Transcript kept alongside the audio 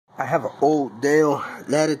I have an old Dell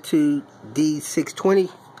Latitude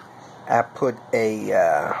D620. I put a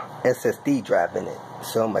SSD drive in it,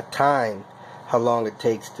 so I'm gonna time how long it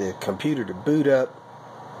takes the computer to boot up,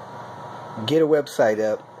 get a website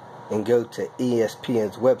up, and go to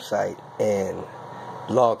ESPN's website and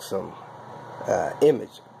log some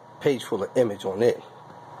page full of image on it.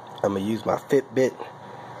 I'm gonna use my Fitbit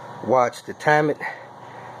watch to time it.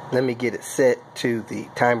 Let me get it set to the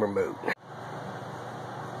timer mode.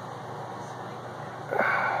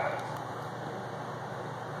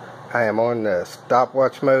 I am on the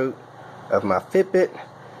stopwatch mode of my Fitbit.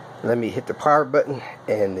 Let me hit the power button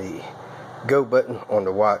and the go button on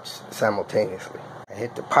the watch simultaneously. I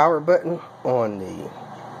hit the power button on the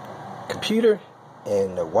computer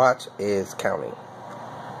and the watch is counting.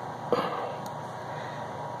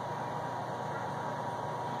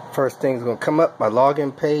 First thing's gonna come up, my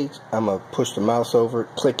login page. I'm gonna push the mouse over,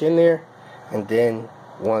 click in there, and then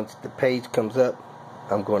once the page comes up,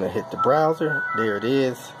 I'm gonna hit the browser. There it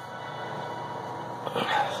is.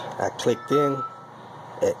 I clicked in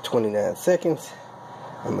at 29 seconds.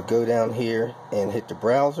 I'm gonna go down here and hit the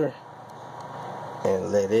browser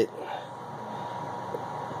and let it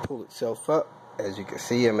pull itself up. As you can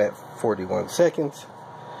see, I'm at 41 seconds.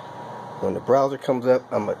 When the browser comes up,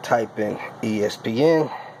 I'm gonna type in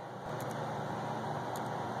ESPN.com,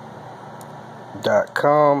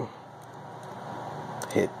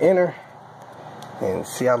 hit enter, and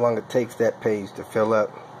see how long it takes that page to fill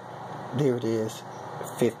up. There it is,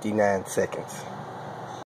 59 seconds.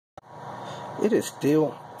 It is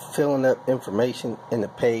still filling up information in the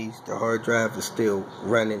page. The hard drive is still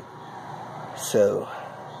running. So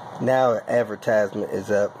now the advertisement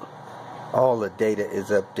is up. All the data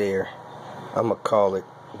is up there. I'm going to call it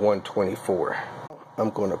 124. I'm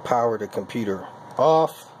going to power the computer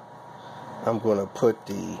off. I'm going to put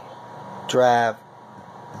the drive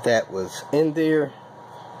that was in there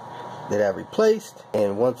that I replaced,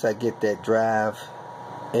 and once I get that drive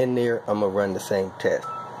in there, I'm going to run the same test.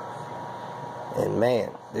 And man,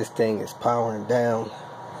 this thing is powering down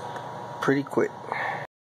pretty quick.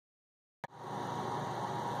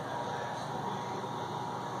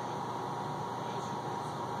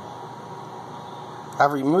 I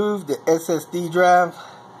removed the SSD drive.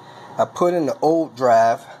 I put in the old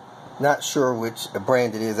drive. Not sure which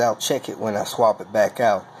brand it is. I'll check it when I swap it back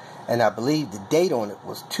out. And I believe the date on it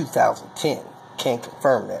was 2010. Can't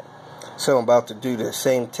confirm that. So I'm about to do the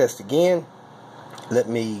same test again. Let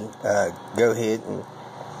me go ahead and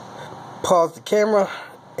pause the camera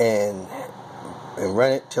and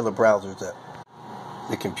run it till the browser's up.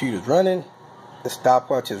 The computer's running. The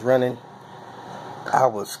stopwatch is running. I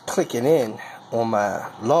was clicking in on my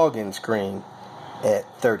login screen at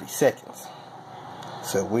 30 seconds.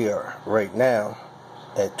 So we are right now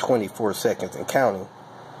at 24 seconds and counting,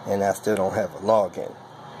 and I still don't have a login.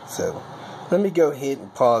 So let me go ahead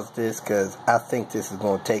and pause this because I think this is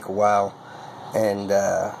going to take a while, and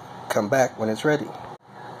come back when it's ready.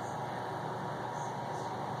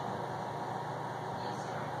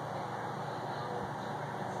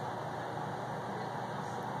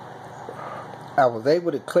 I was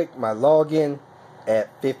able to click my login at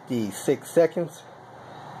 56 seconds.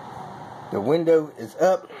 The window is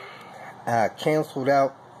up. I canceled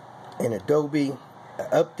out an Adobe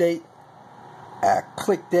update. I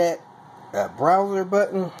clicked that browser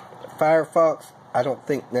button, Firefox. I don't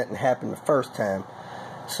think nothing happened the first time.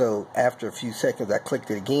 So after a few seconds, I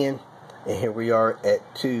clicked it again, and here we are at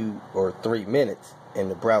 2 or 3 minutes, and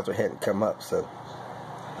the browser hadn't come up. So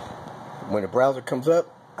when the browser comes up,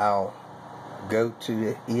 I'll go to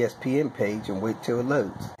the ESPN page and wait till it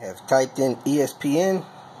loads. I have typed in ESPN.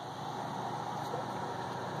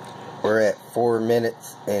 We're at 4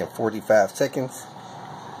 minutes and 45 seconds.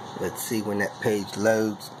 Let's see when that page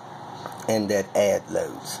loads and that ad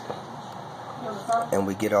loads. And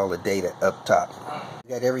we get all the data up top. We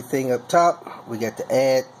got everything up top. We got the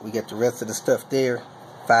ad. We got the rest of the stuff there.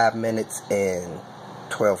 5 minutes and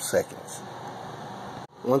 12 seconds.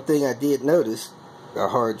 One thing I did notice, our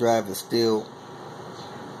hard drive is still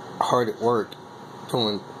hard at work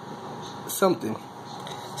doing something.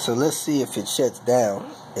 So let's see if it shuts down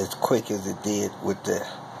as quick as it did with the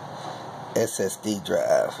SSD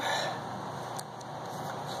drive.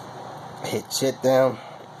 Hit shut down.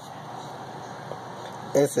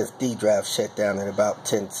 SSD drive shut down in about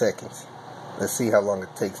 10 seconds. Let's see how long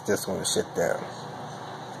it takes this one to shut down.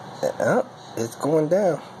 It's going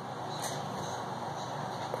down.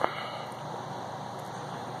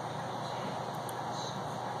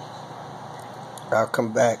 I'll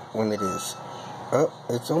come back when it is.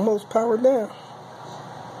 It's almost powered down.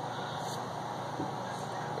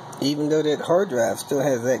 even though that hard drive still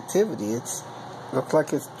has activity, it's looks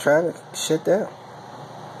like it's trying to shut down.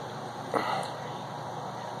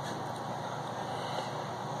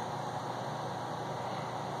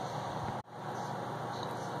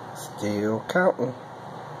 Still counting.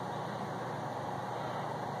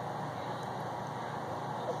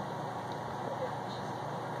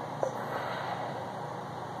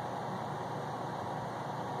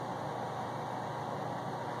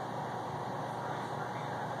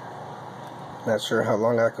 Not sure how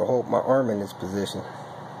long I can hold my arm in this position.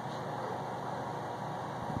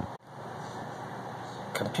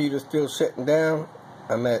 Computer still shutting down.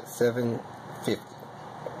 I'm at 750.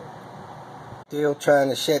 Still trying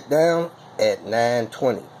to shut down at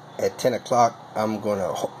 9:20. At 10 o'clock, I'm going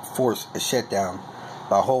to force a shutdown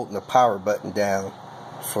by holding the power button down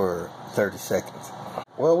for 30 seconds.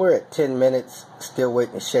 Well, we're at 10 minutes, still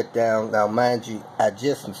waiting to shut down. Now, mind you, I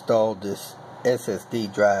just installed this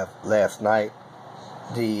SSD drive last night.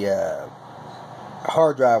 The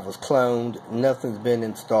hard drive was cloned, nothing's been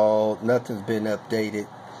installed, nothing's been updated,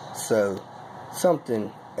 so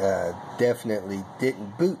something definitely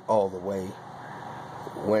didn't boot all the way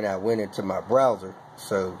when I went into my browser,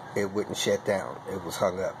 so it wouldn't shut down. It was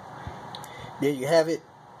hung up. There you have it.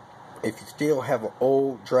 If you still have an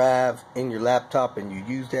old drive in your laptop and you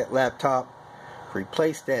use that laptop,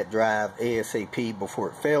 replace that drive ASAP before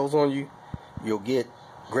it fails on you. You'll get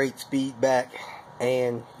great speed back,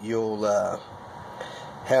 and you'll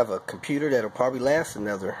have a computer that'll probably last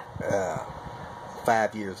another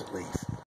 5 years at least.